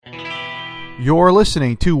You're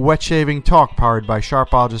listening to Wet Shaving Talk, powered by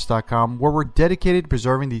SharpOlogist.com, where we're dedicated to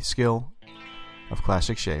preserving the skill of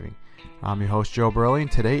classic shaving. I'm your host, Joe Burley,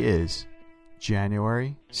 and today is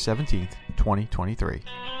January 17th, 2023.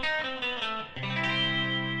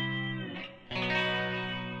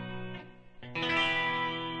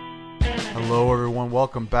 Hello, everyone.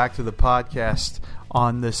 Welcome back to the podcast.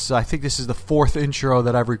 On this, I think this is the fourth intro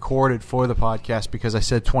that I've recorded for the podcast because I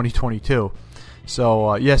said 2022.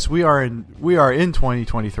 So yes, we are in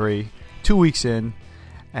 2023, 2 weeks in,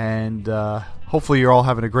 and hopefully you're all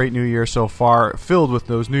having a great New Year so far, filled with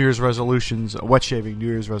those New Year's resolutions, wet shaving New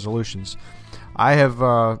Year's resolutions. I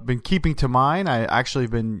have been keeping to mine. I actually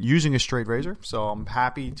have been using a straight razor, so I'm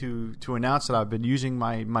happy to announce that I've been using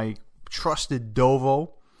my trusted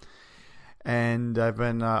Dovo. And I've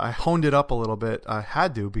been I honed it up a little bit. I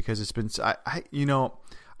had to because it's been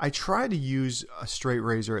I try to use a straight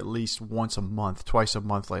razor at least once a month, twice a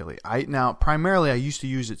month lately. Primarily I used to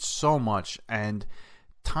use it so much, and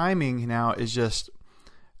timing now is just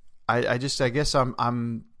I guess I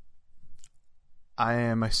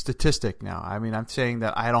am a statistic now. I mean, I'm saying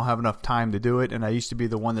that I don't have enough time to do it, and I used to be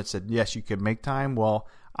the one that said yes, you can make time. Well,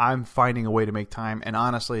 I'm finding a way to make time, and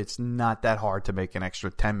honestly, it's not that hard to make an extra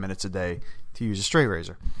 10 minutes a day to use a straight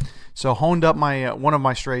razor. So honed up my one of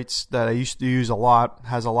my straights that I used to use a lot,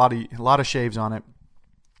 has a lot of shaves on it,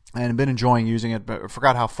 and I've been enjoying using it, but I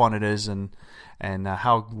forgot how fun it is and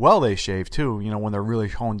how well they shave too, when they're really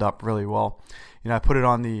honed up really well. I put it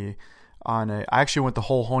I actually went the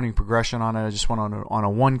whole honing progression on it. I just went on a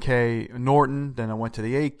 1K Norton, then I went to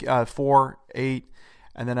the 4, 8,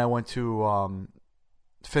 and then I went to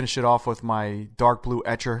finish it off with my dark blue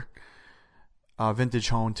Etcher vintage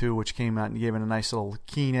hone too, which came out and gave it a nice little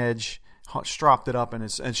keen edge, stropped it up, and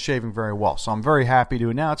it's shaving very well. So I'm very happy to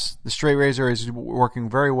announce the straight razor is working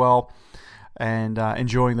very well and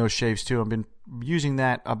enjoying those shaves too. I've been using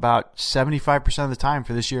that about 75% of the time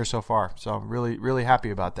for this year so far. So I'm really, really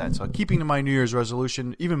happy about that. So keeping to my New Year's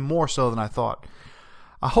resolution, even more so than I thought.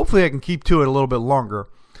 Hopefully I can keep to it a little bit longer.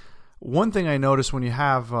 One thing I noticed when you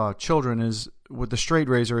have children is with the straight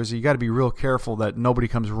razor is you got to be real careful that nobody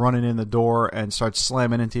comes running in the door and starts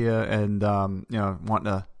slamming into you and wanting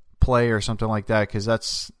to play or something like that, because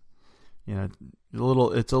that's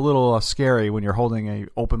it's a little scary when you're holding a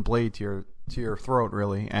open blade to your throat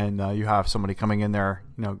really, and you have somebody coming in there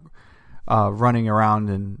running around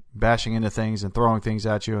and bashing into things and throwing things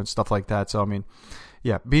at you and stuff like that. So I mean,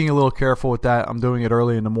 yeah, being a little careful with that. I'm doing it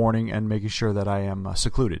early in the morning and making sure that I am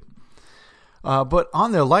secluded. But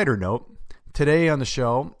on the lighter note, today on the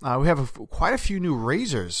show, we have quite a few new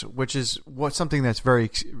razors, which is something that's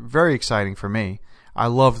very, very exciting for me. I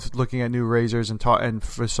love looking at new razors and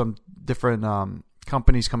for some different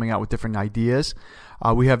companies coming out with different ideas.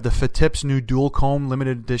 We have the Fetips new dual comb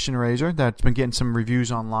limited edition razor that's been getting some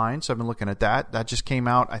reviews online, so I've been looking at that. That just came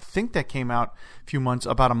out. I think that came out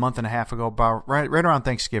about a month and a half ago, about right around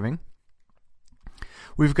Thanksgiving.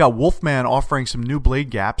 We've got Wolfman offering some new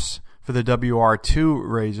blade gaps for the WR2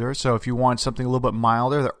 razor. So if you want something a little bit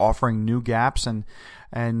milder, they're offering new gaps, and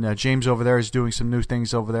James over there is doing some new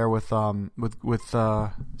things over there with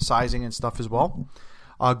sizing and stuff as well.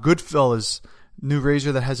 Goodfellas new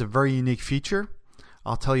razor that has a very unique feature.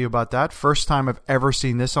 I'll tell you about that. First time I've ever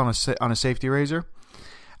seen this on a safety razor.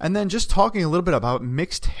 And then just talking a little bit about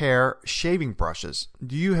mixed hair shaving brushes.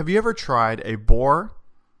 Have you ever tried a Boar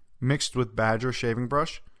mixed with Badger shaving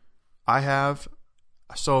brush? I have.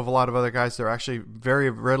 So have a lot of other guys. They're actually very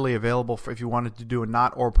readily available for if you wanted to do a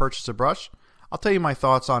knot or purchase a brush. I'll tell you my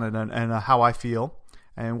thoughts on it and how I feel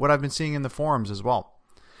and what I've been seeing in the forums as well.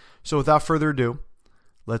 So without further ado,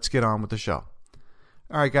 let's get on with the show.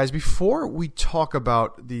 All right, guys, before we talk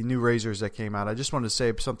about the new razors that came out, I just wanted to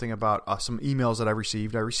say something about some emails that I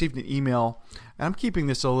received. I received an email, and I'm keeping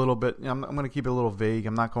this a little bit, I'm going to keep it a little vague.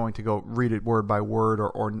 I'm not going to go read it word by word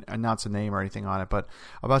or announce a name or anything on it, but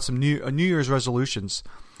about some New Year's resolutions.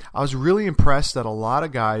 I was really impressed that a lot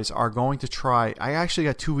of guys are going to try. I actually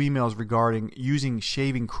got 2 emails regarding using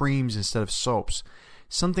shaving creams instead of soaps,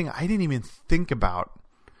 something I didn't even think about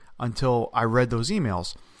until I read those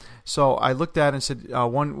emails. So I looked at it and said,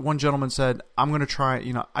 one gentleman said, I'm going to try,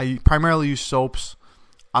 I primarily use soaps.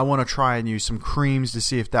 I want to try and use some creams to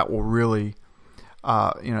see if that will really,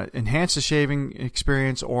 enhance the shaving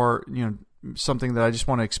experience or, something that I just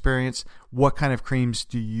want to experience. What kind of creams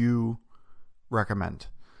do you recommend?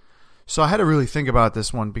 So I had to really think about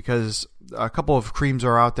this one because a couple of creams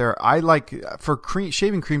are out there. I like, for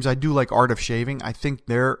shaving creams, I do like Art of Shaving. I think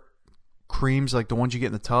their creams, like the ones you get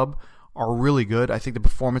in the tub, are really good. I think the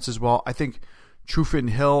performance as well. I think Truefit and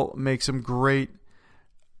Hill make some great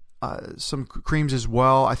some creams as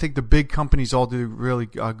well. I think the big companies all do really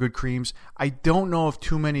good creams. I don't know of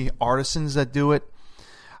too many artisans that do it.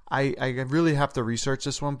 I really have to research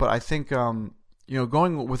this one, but I think going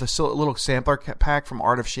with a little sampler pack from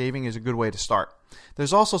Art of Shaving is a good way to start.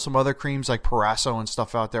 There's also some other creams like Parasso and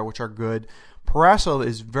stuff out there which are good. Parasso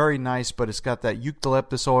is very nice, but it's got that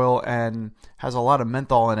eucalyptus oil and has a lot of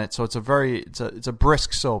menthol in it, so it's a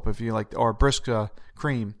brisk soap if you like, or a brisk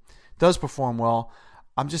cream. It does perform well.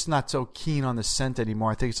 I'm just not so keen on the scent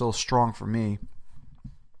anymore. I think it's a little strong for me.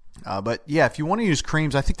 But yeah, if you want to use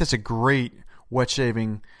creams, I think that's a great wet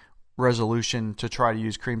shaving resolution to try to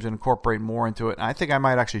use creams and incorporate more into it. And I think I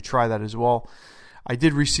might actually try that as well. I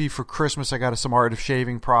did receive for Christmas, I got some Art of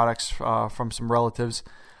Shaving products from some relatives.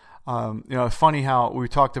 Funny how we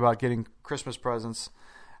talked about getting Christmas presents,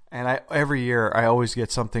 and every year I always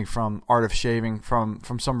get something from Art of Shaving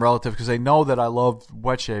from some relative because they know that I love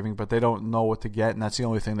wet shaving, but they don't know what to get, and that's the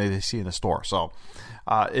only thing they see in the store. So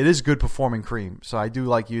it is good performing cream, so I do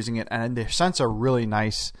like using it, and the scents are really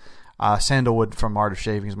nice. Sandalwood from Art of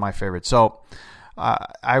Shaving is my favorite. So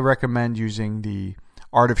I recommend using the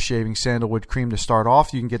Art of Shaving Sandalwood cream to start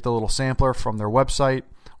off. You can get the little sampler from their website,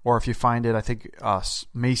 or if you find it, I think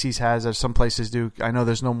Macy's has it. Some places do. I know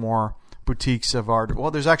there's no more boutiques of Art.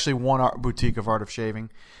 Well, there's actually one boutique of Art of Shaving.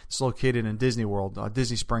 It's located in Disney World.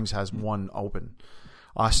 Disney Springs has one open.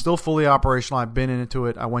 Still fully operational. I've been into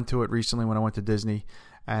it. I went to it recently when I went to Disney,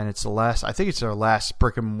 and it's I think it's their last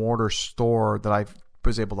brick and mortar store that I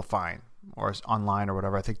was able to find, or online or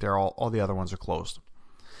whatever. I think they're all the other ones are closed.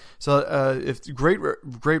 So it's great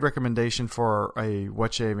recommendation for a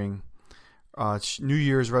wet shaving New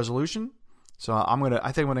Year's resolution. So I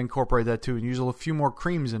think I'm gonna incorporate that too and use a few more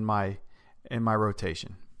creams in my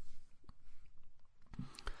rotation.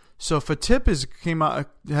 So Fatip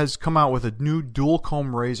has come out with a new dual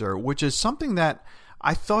comb razor, which is something that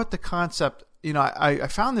I thought the concept. I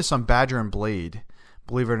found this on Badger and Blade.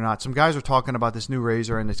 Believe it or not, some guys are talking about this new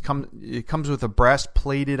razor, and it comes with a brass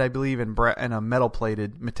plated, I believe, and a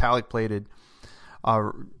metallic plated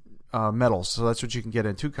metals. So that's what you can get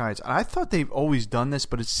in two kinds. And I thought they've always done this,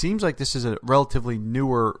 but it seems like this is a relatively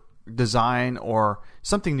newer design or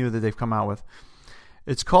something new that they've come out with.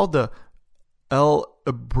 It's called the El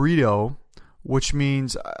Ibrido, which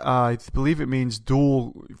means I believe it means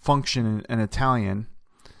dual function in Italian.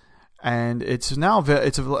 And it's now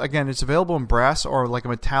it's available in brass or like a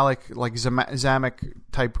metallic, like Zamek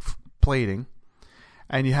type plating.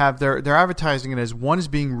 And you have they're advertising it as one is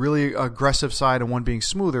being really aggressive side and one being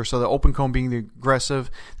smoother. So the open comb being the aggressive,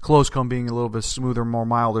 closed comb being a little bit smoother, more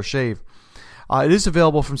milder shave. It is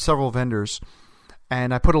available from several vendors,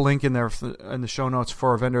 and I put a link in there in the show notes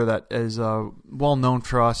for a vendor that is well known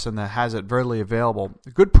for us and that has it readily available. A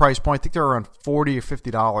good price point. I think they're around $40 or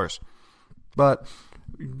 $50, but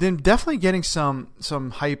then definitely getting some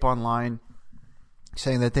hype online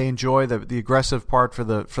saying that they enjoy the aggressive part for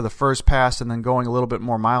the first pass and then going a little bit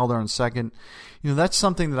more milder in second. That's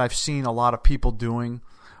something that I've seen a lot of people doing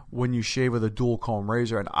when you shave with a dual comb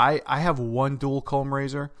razor. And I have one dual comb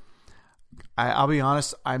razor. I'll be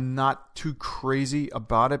honest, I'm not too crazy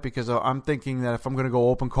about it because I'm thinking that if I'm going to go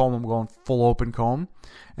open comb, I'm going full open comb.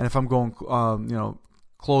 And if I'm going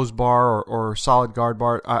closed bar or solid guard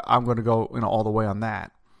bar, I'm going to go all the way on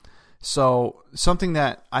that. So something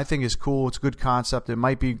that I think is cool, it's a good concept. It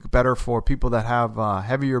might be better for people that have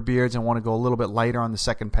heavier beards and want to go a little bit lighter on the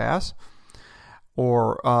second pass,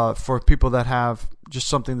 or for people that have just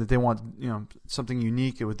something that they want, something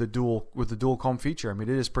unique with the dual comb feature. I mean,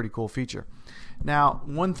 it is a pretty cool feature. Now,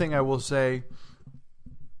 one thing I will say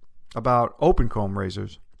about open comb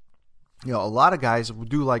razors. A lot of guys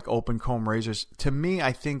do like open comb razors. To me,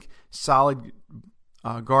 I think solid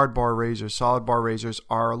guard bar razors, solid bar razors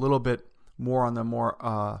are a little bit more on the more,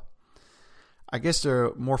 I guess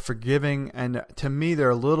they're more forgiving. And to me,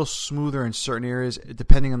 they're a little smoother in certain areas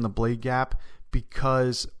depending on the blade gap,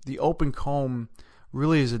 because the open comb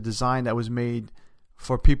really is a design that was made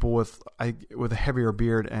for people with a heavier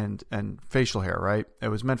beard and facial hair, right? It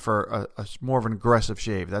was meant for a more of an aggressive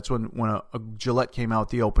shave. That's when a Gillette came out,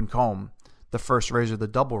 the open comb, the first razor, the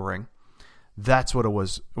double ring. That's what it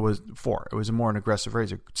was for. It was a more an aggressive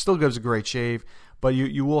razor. It still gives a great shave, but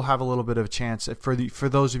you will have a little bit of a chance for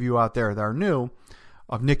those of you out there that are new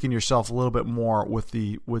of nicking yourself a little bit more with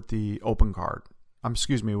the open guard.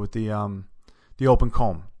 With the open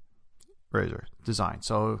comb razor design.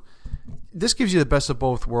 So this gives you the best of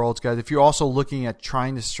both worlds, guys. If you're also looking at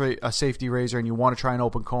trying a safety razor and you want to try an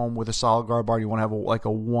open comb with a solid guard bar, you want to have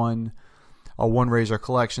a one razor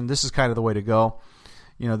collection, this is kind of the way to go.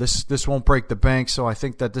 This won't break the bank, so I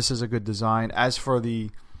think that this is a good design. As for the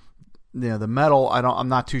the metal, I'm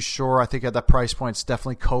not too sure. I think at that price point, it's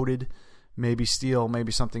definitely coated, maybe steel,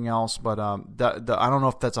 maybe something else. But I don't know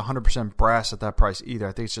if that's 100% brass at that price either.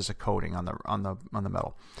 I think it's just a coating on the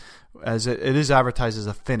metal, as it is advertised as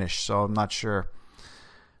a finish. So I'm not sure.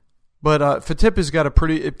 But Fatip has got a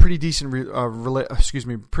pretty decent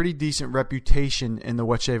pretty decent reputation in the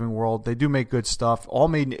wet shaving world. They do make good stuff, all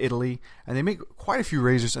made in Italy, and they make quite a few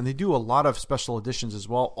razors, and they do a lot of special editions as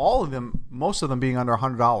well. Most of them being under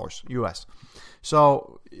 $100 US.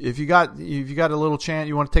 So if you got a little chance,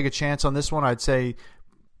 you want to take a chance on this one, I'd say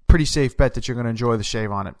pretty safe bet that you're going to enjoy the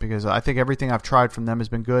shave on it, because I think everything I've tried from them has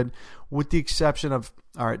been good, with the exception of,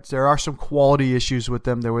 all right, there are some quality issues with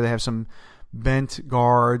them where they have some bent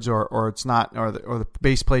guards, or it's not, or the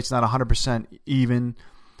base plate's not 100% even.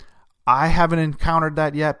 I haven't encountered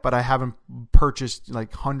that yet, but I haven't purchased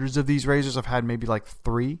like hundreds of these razors. I've had maybe like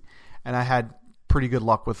 3, and I had pretty good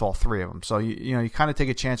luck with all 3 of them. So you kind of take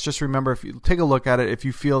a chance. Just remember, if you take a look at it, if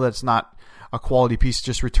you feel that it's not a quality piece,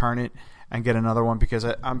 just return it and get another one, because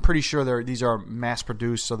I'm pretty sure these are mass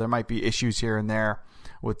produced, so there might be issues here and there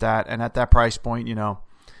with that. And at that price point,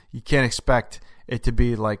 you can't expect it to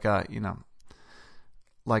be like a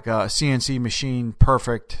CNC machine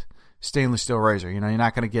perfect stainless steel razor. You're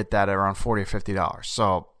not going to get that at around $40 or $50.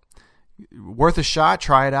 So worth a shot.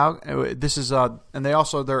 Try it out. This is and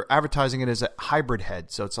they're advertising it as a hybrid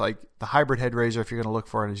head. So it's like the hybrid head razor if you're going to look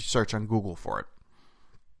for it, as you search on Google for it.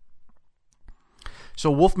 So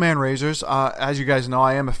Wolfman razors, as you guys know,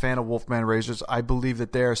 I am a fan of Wolfman razors. I believe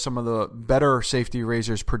that they are some of the better safety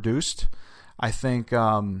razors produced. I think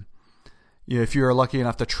if you're lucky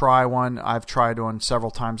enough to try one, I've tried one several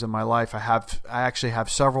times in my life. I actually have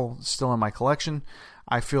several still in my collection.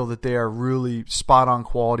 I feel that they are really spot on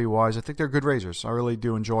quality wise. I think they're good razors. I really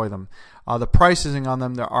do enjoy them. The pricing on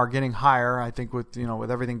them are getting higher. I think with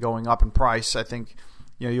everything going up in price, I think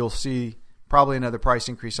you'll see probably another price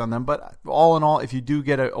increase on them. But all in all, if you do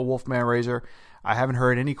get a Wolfman razor, I haven't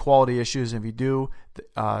heard any quality issues. If you do,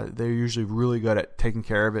 they're usually really good at taking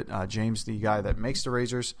care of it. James, the guy that makes the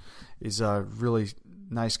razors, is a really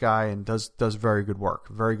nice guy and does very good work.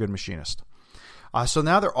 Very good machinist. So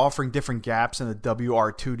now they're offering different gaps in the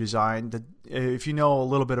WR2 design. If you know a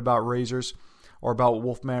little bit about razors or about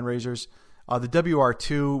Wolfman razors, the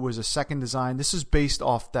WR2 was a second design. This is based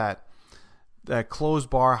off that closed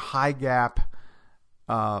bar, high gap,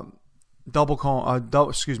 double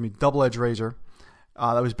edge razor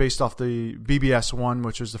that was based off the BBS one,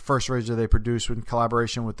 which was the first razor they produced in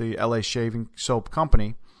collaboration with the LA Shaving Soap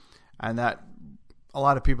Company, and that a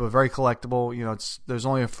lot of people are very collectible. There's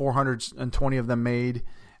only 420 of them made,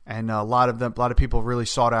 and a lot of people really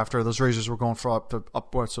sought after. Those razors were going for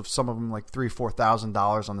upwards of some of them like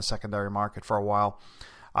 $3,000-$4,000 on the secondary market for a while.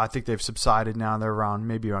 I think they've subsided now. They're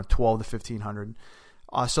maybe around $1,200 to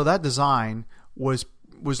 $1,500. So that design was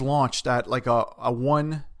launched at like a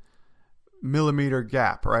 1 millimeter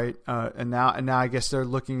gap, right? And now I guess they're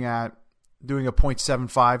looking at doing a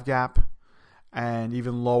 0.75 gap, and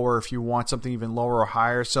even lower if you want something even lower or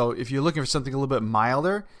higher. So if you're looking for something a little bit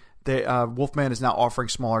milder, Wolfman is now offering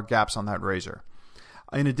smaller gaps on that razor.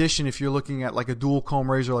 In addition, if you're looking at like a dual comb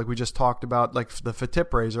razor like we just talked about, like the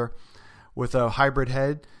Fatip razor with a hybrid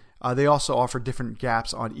head, they also offer different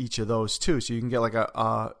gaps on each of those too. So you can get like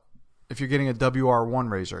if you're getting a WR1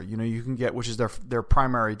 razor, you can get, which is their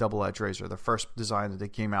primary double edge razor, the first design that they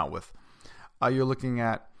came out with. You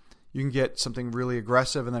can get something really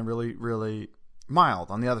aggressive and then really, really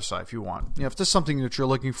mild on the other side if you want. If there's something that you're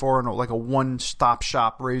looking for, and like a one-stop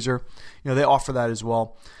shop razor, they offer that as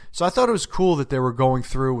well. So I thought it was cool that they were going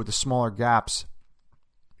through with the smaller gaps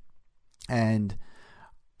and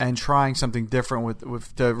trying something different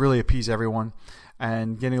with to really appease everyone,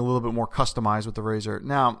 and getting a little bit more customized with the razor.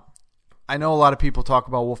 Now, I know a lot of people talk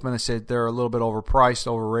about Wolfman and say they're a little bit overpriced,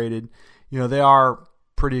 overrated. They are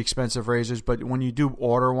pretty expensive razors, but when you do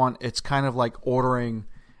order one, it's kind of like ordering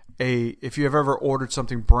if you have ever ordered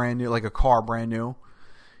something brand new, like a car brand new,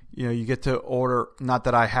 you get to order, not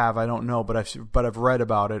that I have, I don't know, but I've read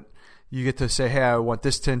about it. You get to say, hey, I want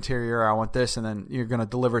this interior, I want this, and then you're going to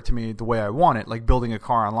deliver it to me the way I want it, like building a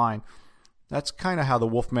car online. That's kind of how the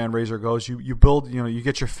Wolfman razor goes. You build, you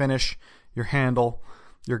get your finish, your handle,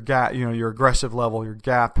 your gap, your aggressive level, your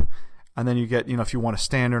gap, and then you get, if you want a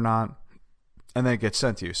stand or not, and then it gets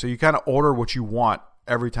sent to you. So you kind of order what you want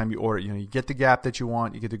every time you order. You get the gap that you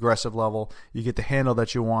want, you get the aggressive level, you get the handle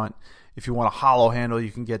that you want. If you want a hollow handle,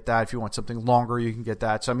 you can get that. If you want something longer, you can get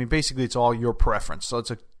that. So basically, it's all your preference. So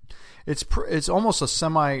it's almost a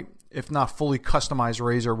semi, if not fully customized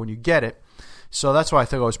razor when you get it. So that's why I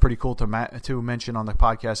think it was pretty cool to mention on the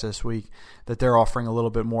podcast this week that they're offering a little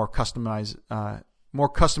bit more customized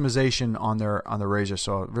more customization on the razor,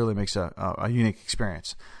 so it really makes a unique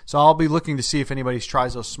experience. So I'll be looking to see if anybody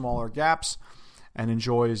tries those smaller gaps and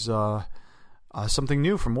enjoys something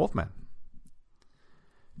new from Wolfman.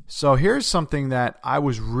 So here's something that I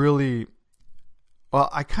was really,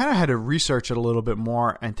 I kind of had to research it a little bit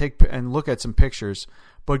more and look at some pictures.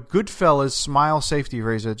 But Goodfellas Smile Safety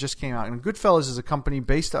Razor just came out, and Goodfellas is a company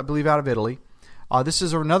based, I believe, out of Italy. This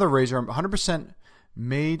is another razor, 100%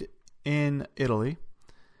 made in Italy.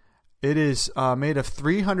 It is made of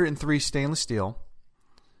 303 stainless steel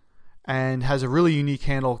and has a really unique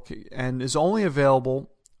handle and is only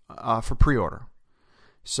available for pre-order.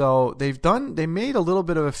 So they made a little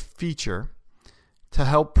bit of a feature to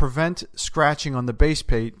help prevent scratching on the base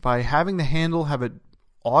plate by having the handle have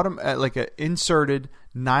like an inserted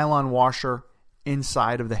nylon washer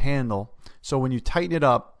inside of the handle. So when you tighten it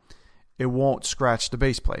up, it won't scratch the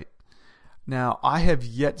base plate. Now, I have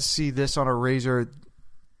yet to see this on a razor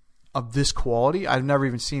of this quality. I've never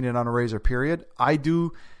even seen it on a razor, period. I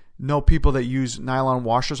do know people that use nylon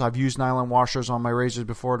washers. I've used nylon washers on my razors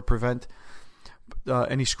before to prevent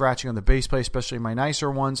any scratching on the base plate, especially my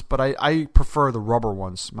nicer ones. But I prefer the rubber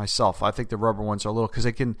ones myself. I think the rubber ones are a little, because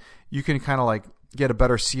you can kind of like get a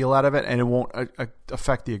better seal out of it, and it won't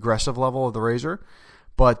affect the aggressive level of the razor.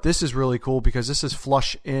 But this is really cool because this is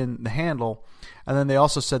flush in the handle, and then they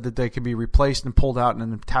also said that they can be replaced and pulled out and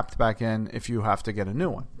then tapped back in if you have to get a new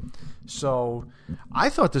one. So I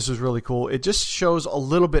thought this was really cool. It just shows a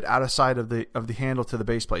little bit outside of the handle to the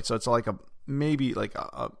base plate, so it's like maybe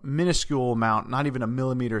a minuscule amount, not even a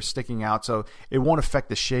millimeter sticking out. So it won't affect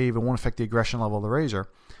the shave, it won't affect the aggression level of the razor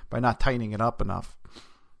by not tightening it up enough.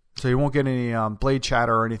 So you won't get any blade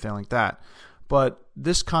chatter or anything like that. But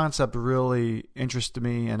this concept really interested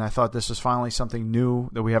me, and I thought this was finally something new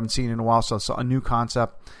that we haven't seen in a while, so it's a new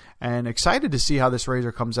concept. And excited to see how this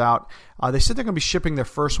razor comes out. They said they're going to be shipping their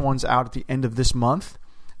first ones out at the end of this month,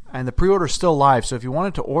 and the pre-order is still live. So if you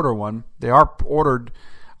wanted to order one, they are ordered.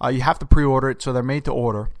 You have to pre-order it, so they're made to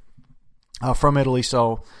order from Italy.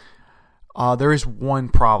 So there is one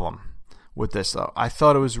problem with this, though. I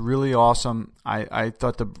thought it was really awesome. I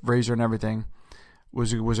thought the razor and everything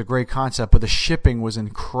was a great concept, but the shipping was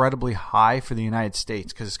incredibly high for the United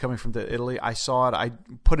States because it's coming from Italy. I saw it. I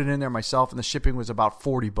put it in there myself, and the shipping was about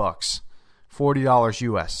 $40, $40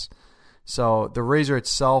 US. So the razor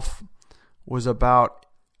itself was about,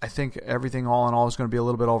 I think everything all in all is going to be a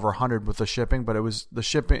little bit over 100 with the shipping, but it was the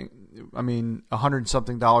shipping, I mean, $100 and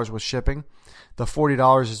something was shipping. The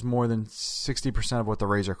 $40 is more than 60% of what the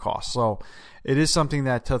razor costs. So it is something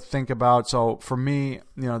that to think about. So for me,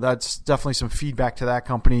 that's definitely some feedback to that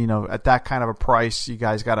company. At that kind of a price, you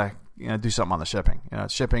guys got to do something on the shipping.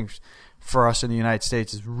 Shipping for us in the United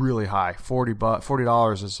States is really high.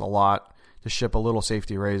 $40 is a lot to ship a little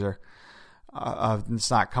safety razor. It's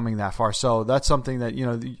not coming that far. So that's something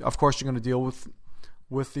that, of course you're going to deal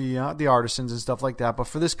with the artisans and stuff like that. But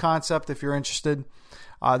for this concept, if you're interested,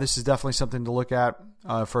 this is definitely something to look at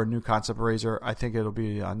for a new concept razor. I think it'll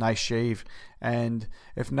be a nice shave. And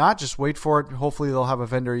if not, just wait for it. Hopefully they'll have a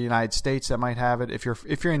vendor in the United States that might have it. If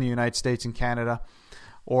you're in the United States and Canada,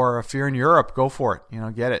 or if you're in Europe, go for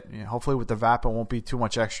it. Get it. Hopefully with the VAP, it won't be too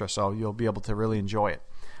much extra, so you'll be able to really enjoy it.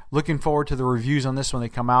 Looking forward to the reviews on this when they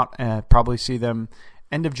come out, and probably see them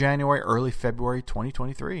end of January, early February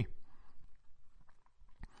 2023.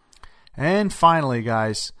 And finally,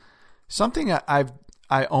 guys, something I've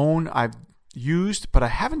used, but I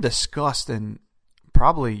haven't discussed in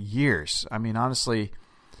probably years. I mean, honestly,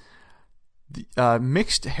 the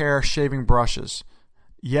mixed hair shaving brushes.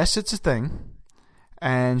 Yes, it's a thing.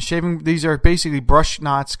 And these are basically brush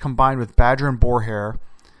knots combined with badger and boar hair.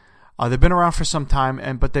 They've been around for some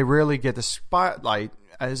time, but they rarely get the spotlight,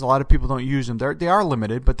 as a lot of people don't use them. They are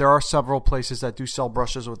limited, but there are several places that do sell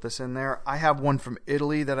brushes with this in there. I have one from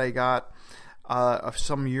Italy that I got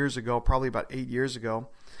some years ago, probably about 8 years ago.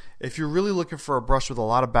 If you're really looking for a brush with a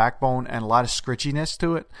lot of backbone and a lot of scritchiness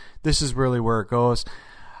to it, this is really where it goes.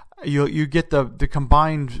 You get the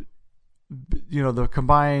combined, the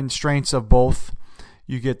combined strengths of both.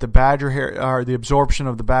 You get the badger hair, or the absorption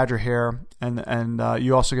of the badger hair, and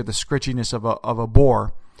you also get the scritchiness of a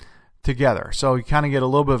boar together. So you kind of get a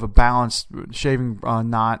little bit of a balanced shaving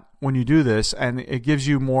knot when you do this, and it gives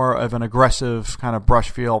you more of an aggressive kind of brush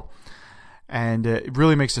feel. And it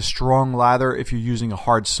really makes a strong lather if you're using a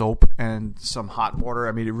hard soap and some hot water.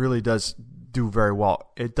 I mean, it really does do very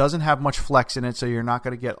well. It doesn't have much flex in it, so you're not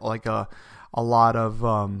going to get like a lot of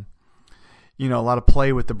a lot of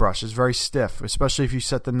play with the brush. It's very stiff, especially if you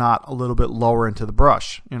set the knot a little bit lower into the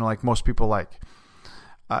brush, like most people like.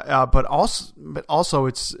 But also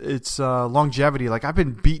it's longevity. Like I've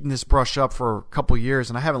been beating this brush up for a couple years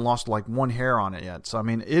and I haven't lost like one hair on it yet. So I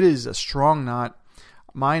mean, it is a strong knot.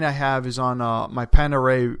 Mine I have is on my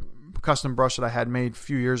Panerai custom brush that I had made a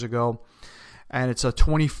few years ago, and it's a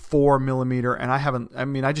 24 millimeter. And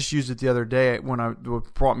I just used it the other day when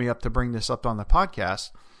it brought me up to bring this up on the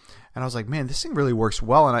podcast, and I was like, man, this thing really works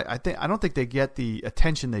well. And I don't think they get the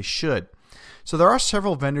attention they should. So there are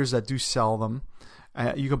several vendors that do sell them.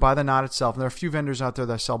 You can buy the knot itself. And there are a few vendors out there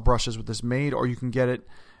that sell brushes with this made, or you can get it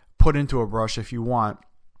put into a brush if you want.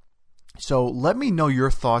 So let me know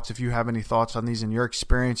your thoughts if you have any thoughts on these and your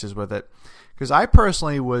experiences with it. Because I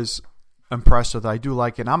personally was impressed with it. I do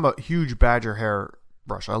like it. I'm a huge Badger hair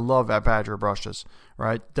brush. I love that Badger brushes,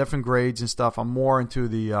 right? Different grades and stuff. I'm more into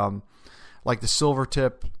the like the silver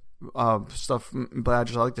tip stuff,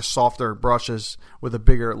 Badgers. I like the softer brushes with a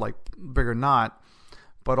bigger knot.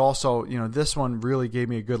 But also, this one really gave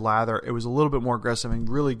me a good lather. It was a little bit more aggressive and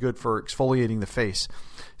really good for exfoliating the face.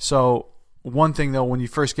 So one thing, though, when you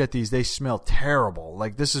first get these, they smell terrible.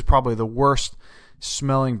 Like this is probably the worst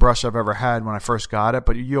smelling brush I've ever had when I first got it.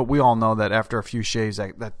 But we all know that after a few shaves,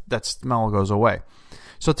 that smell goes away.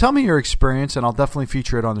 So tell me your experience, and I'll definitely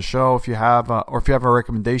feature it on the show if you have, or if you have a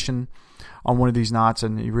recommendation on one of these knots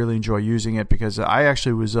and you really enjoy using it, because I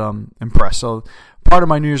actually was impressed. So part of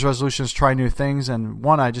my New Year's resolution is try new things, and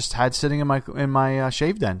one I just had sitting in my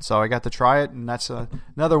shave den, so I got to try it, and that's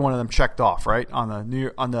another one of them checked off right on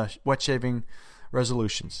the wet shaving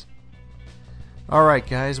resolutions. All right,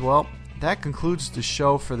 guys. Well, that concludes the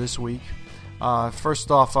show for this week. First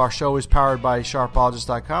off, our show is powered by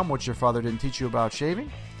SharpOlogist.com, which your father didn't teach you about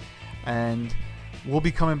shaving, and we'll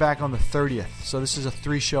be coming back on the 30th. So this is a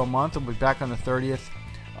 3-show month. We'll be back on the 30th.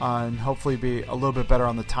 And hopefully be a little bit better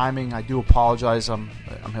on the timing. I do apologize. I'm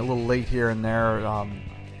a little late here and there.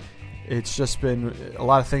 It's just been a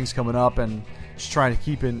lot of things coming up, and just trying to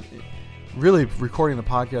keep in. Really, recording the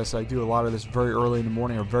podcast, I do a lot of this very early in the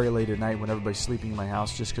morning or very late at night when everybody's sleeping in my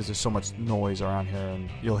house, just because there's so much noise around here, and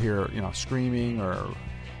you'll hear screaming or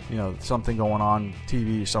something going on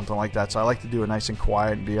TV or something like that. So I like to do it nice and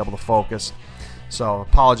quiet and be able to focus. So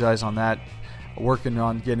apologize on that. Working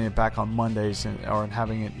on getting it back on Mondays or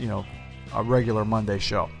having it, a regular Monday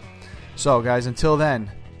show. So guys, until then,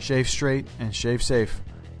 shave straight and shave safe.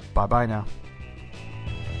 Bye-bye now.